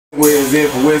Where's in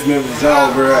for West Memphis,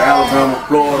 Jonesboro, Alabama,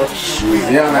 Florida,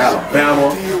 Louisiana,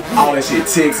 Alabama, all that shit,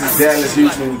 Texas, Dallas,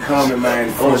 Houston, we coming,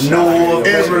 man. North,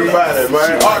 everybody,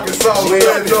 man. Arkansas,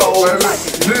 stand up,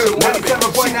 baby.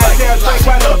 97.9 down, straight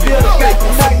right up the building.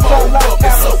 94 Light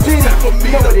Capital City. You know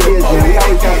what it is, man. We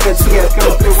always got to put together,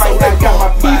 coming through right now. Got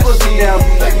my peoples in them.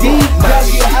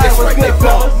 DWI, what's good,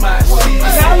 fellas?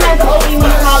 Y'all like the OE when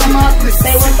you call them up,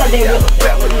 they went so they will.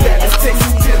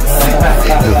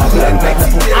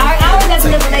 I always let the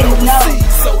little ladies know.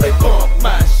 So they bump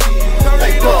my shit.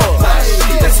 They bump my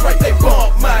shit. That's right, they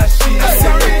bump my shit.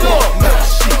 They bump my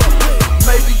shit.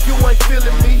 Maybe you ain't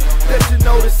feeling me, that you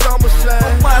know the summer shine.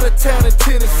 I'm out of town in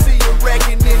Tennessee and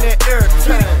racking in that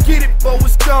airtime. Get it before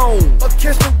it's gone, or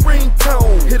catch the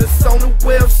ringtone. Hit us on the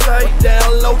website,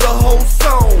 download the whole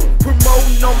song.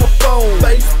 Promoting on my phone,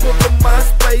 Facebook or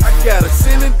MySpace. I got us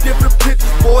sending different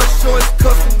pictures, boy, shorts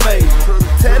custom made.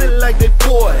 Tatted like they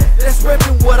boy, that's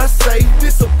reppin' what I say.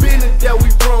 This a business that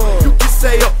we run, you can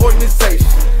say an organization.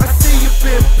 I see you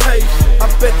been patient, I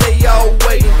bet they all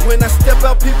waiting. When I step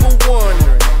out, people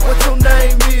wondering what your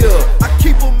name is. I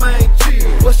keep a man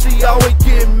chill, but she always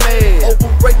get mad.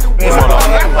 Overrate the word,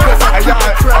 cause I keep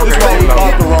the crowd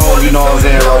you know what I'm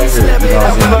saying, right here. You know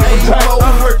what I'm saying?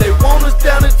 I heard they want us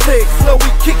down in Texas, so we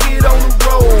kick it on the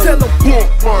road. Tell them bump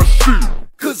my shit,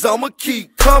 cause I'ma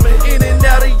keep coming in and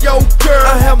out of your girl.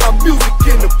 I have my music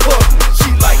in the public. She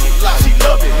like it, she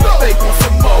love it, but they want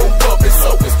some more of it.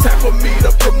 So it's time for me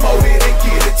to promote it and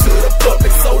get it to the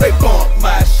public. So they bump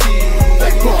my shit,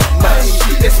 they bump my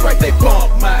shit. That's right, they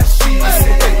bump my shit,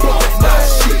 they bump my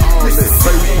shit.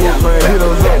 Facebook, man, hit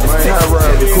us up, man. High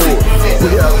Ride Record. We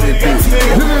out there, bitch.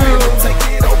 Take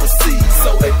it overseas,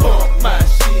 so they bump my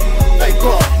shit, they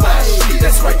bump my shit.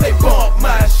 That's right, they bump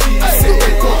my shit,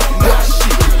 they bump my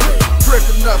shit.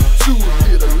 Recognize the truth,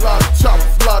 get a lot of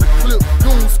choppers, a lot of clips.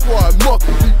 Goon Squad,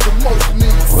 Mucker, beat promotion in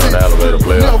the city.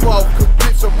 Never off a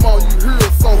bitch, I'm all you hear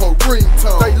us on her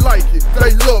ringtone. They like it,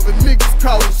 they love it. Niggas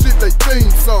callin' shit they theme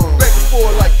song. Back and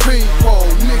forth like ping pong,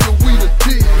 nigga, we the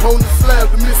kid. On the slab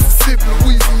of Mississippi,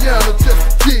 Louisiana, just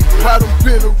a kid. I done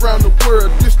been around the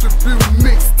world, distributing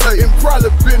mixtape. And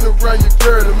probably been around your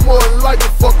girl, and more than likely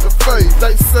fuck the face.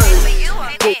 They say,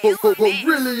 but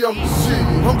really I'm the shit.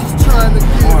 I'm just trying to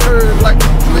get heard like a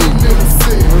clean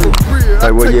innocent. For real,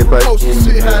 I take promotion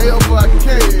shit however I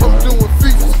can. I'm doing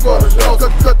features for the dog,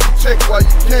 cut the check while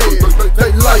you can.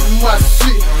 They like my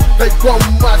shit, they bump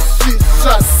my shit.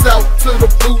 Shots out to the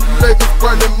bootleggers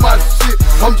burning my shit.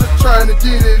 I'm just trying to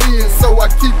get it in, so I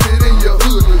keep it in your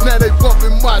hood. Now they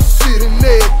bumping my shit and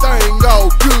everything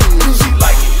all good. She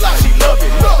like it, she love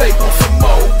it, but they want some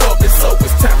more of it. So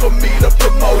it's time for me to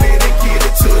promote it and get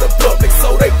it to the public.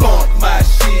 So they bump my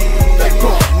shit, they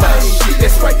bump my shit.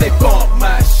 That's right, they bump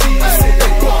my shit,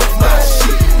 they bump my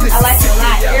shit. I like it a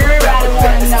lot. Everybody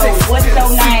wanna know what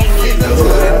your name is.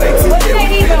 What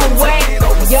ain't even what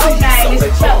your name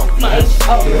is, Cho.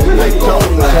 C-H-O.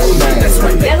 That's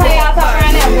how y'all talk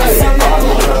around there. What's your name?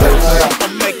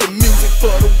 I'm making music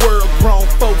for the world, grown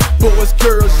folks, boys,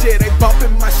 girls, yeah, they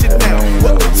bumping my shit now.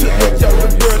 Welcome to the young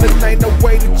world, and ain't no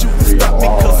way that you can stop me,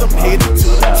 cause I'm headed to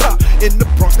the top. In the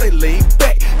Bronx, they lean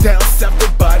back, down south, they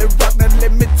body rock. Now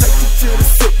let me take you to the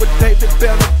sit with David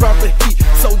Bell and brought the heat.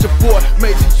 Soldier Boy,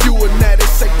 Major you and now they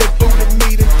shake that booty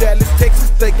meat in Dallas,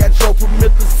 Texas. They got drove from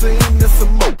Methazine and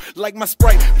some more. Like my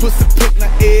Sprite, pussy pink, now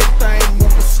everything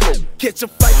moving slow. Catch a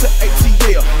flight to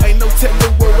ATL, ain't no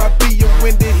telling where I be. In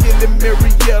Windy Hill and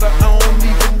Marietta, I don't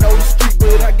even know the street,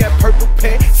 but I got purple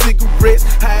pants, cigarettes,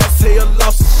 high as hell,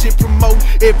 lost of shit, promote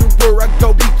everywhere I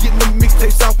go. Be getting the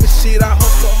mixtapes off and shit. I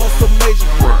hustle major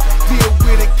work, deal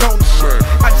with it, gonna shirt.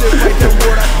 I just write that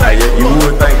word I think. You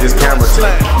would think this camera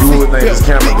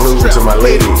glued to my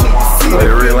lady, but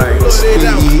it really ain't.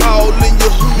 All in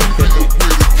your hood,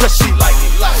 cause she like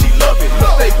it, she love it,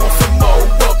 but they want some more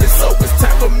of it. So it's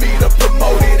time for me to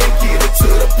promote it and get it to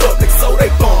the public. So they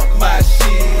bump my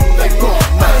shit, they bump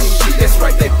my shit. That's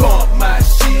right, they bump my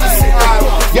shit, they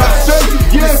bump my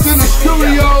shit. Yes, in the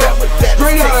studio,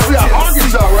 straight out of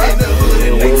Arkansas, right?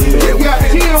 We got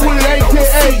Ken with it,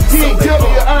 aka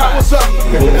TWI. What's up?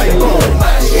 They bump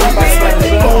my shit,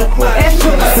 they bump my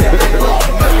shit.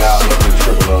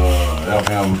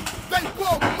 FM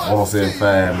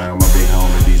 107.5, man, my big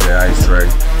homie DJ Ice Tray.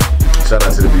 Shout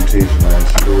out to the beautician, man.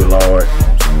 She do it, Lord.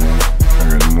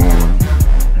 Early morning.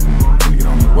 We get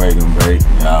on the wagon, babe.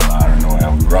 Y'all already know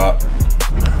how we rock.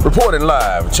 Reporting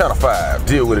live, Channel 5,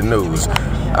 deal with the news.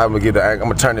 I'm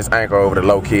gonna turn this anchor over to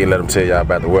Low Key and let him tell y'all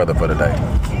about the weather for today.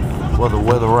 Well, the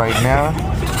weather right now,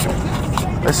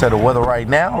 They said the weather right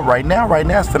now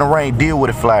it's finna rain. Deal with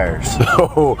it, flyers.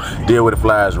 Deal with the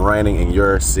flyers raining in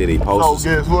your city. Post. So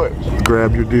guess what?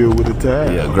 Grab your deal with a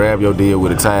tab. Yeah, grab your deal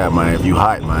with a tab, man. If you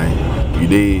hot, man, you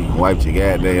dig. Wipe your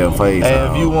goddamn face.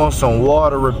 And if you want some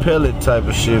water repellent type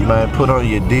of shit, man, put on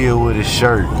your deal with a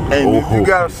shirt. And if you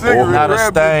got a cigarette, not a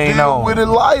grab stain your deal on. with a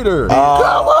lighter.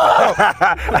 Come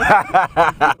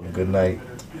on. Good night,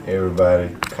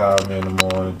 everybody. Call me in the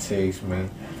morning, text me.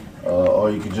 Or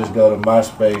you can just go to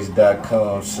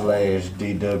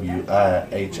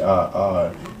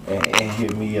myspace.com/DWIHRR and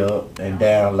hit me up and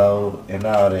download and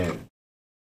all that.